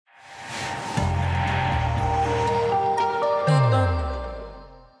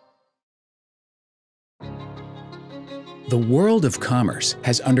The world of commerce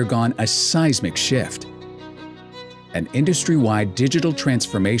has undergone a seismic shift. An industry-wide digital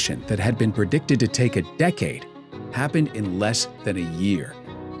transformation that had been predicted to take a decade happened in less than a year.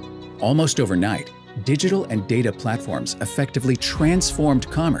 Almost overnight, digital and data platforms effectively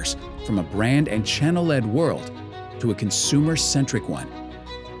transformed commerce from a brand and channel-led world to a consumer-centric one.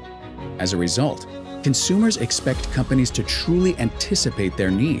 As a result, consumers expect companies to truly anticipate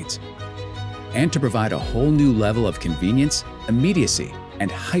their needs and to provide a whole new level of convenience, immediacy,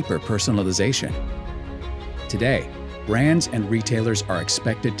 and hyper-personalization. Today, brands and retailers are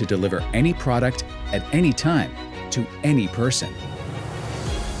expected to deliver any product at any time to any person.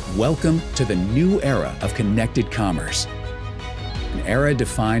 Welcome to the new era of connected commerce, an era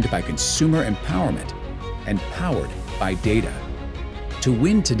defined by consumer empowerment and powered by data. To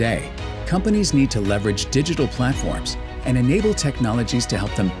win today, companies need to leverage digital platforms and enable technologies to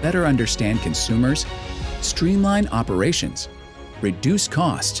help them better understand consumers, streamline operations, reduce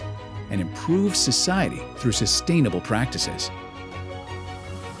costs, and improve society through sustainable practices.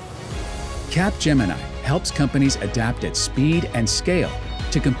 Capgemini helps companies adapt at speed and scale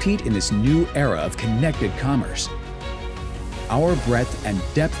to compete in this new era of connected commerce. Our breadth and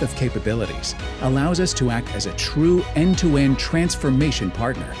depth of capabilities allows us to act as a true end-to-end transformation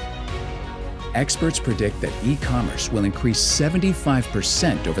partner. Experts predict that e-commerce will increase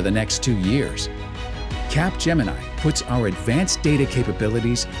 75% over the next 2 years. Capgemini puts our advanced data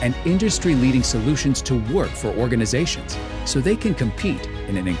capabilities and industry-leading solutions to work for organizations so they can compete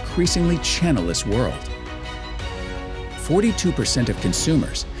in an increasingly channel-less world. 42% of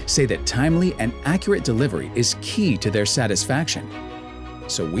consumers say that timely and accurate delivery is key to their satisfaction.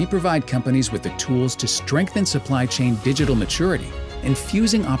 So we provide companies with the tools to strengthen supply chain digital maturity,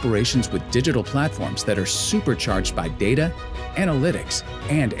 infusing operations with digital platforms that are supercharged by data, analytics,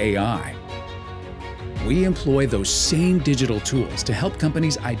 and AI. We employ those same digital tools to help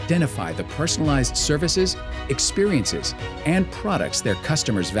companies identify the personalized services, experiences, and products their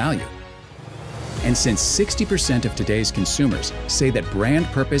customers value. And since 60% of today's consumers say that brand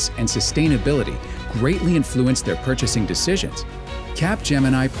purpose and sustainability greatly influence their purchasing decisions,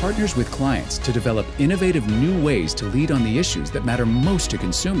 Capgemini partners with clients to develop innovative new ways to lead on the issues that matter most to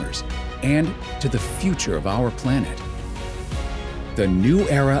consumers and to the future of our planet. The new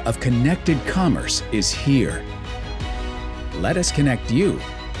era of connected commerce is here. Let us connect you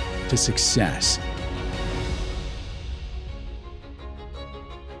to success.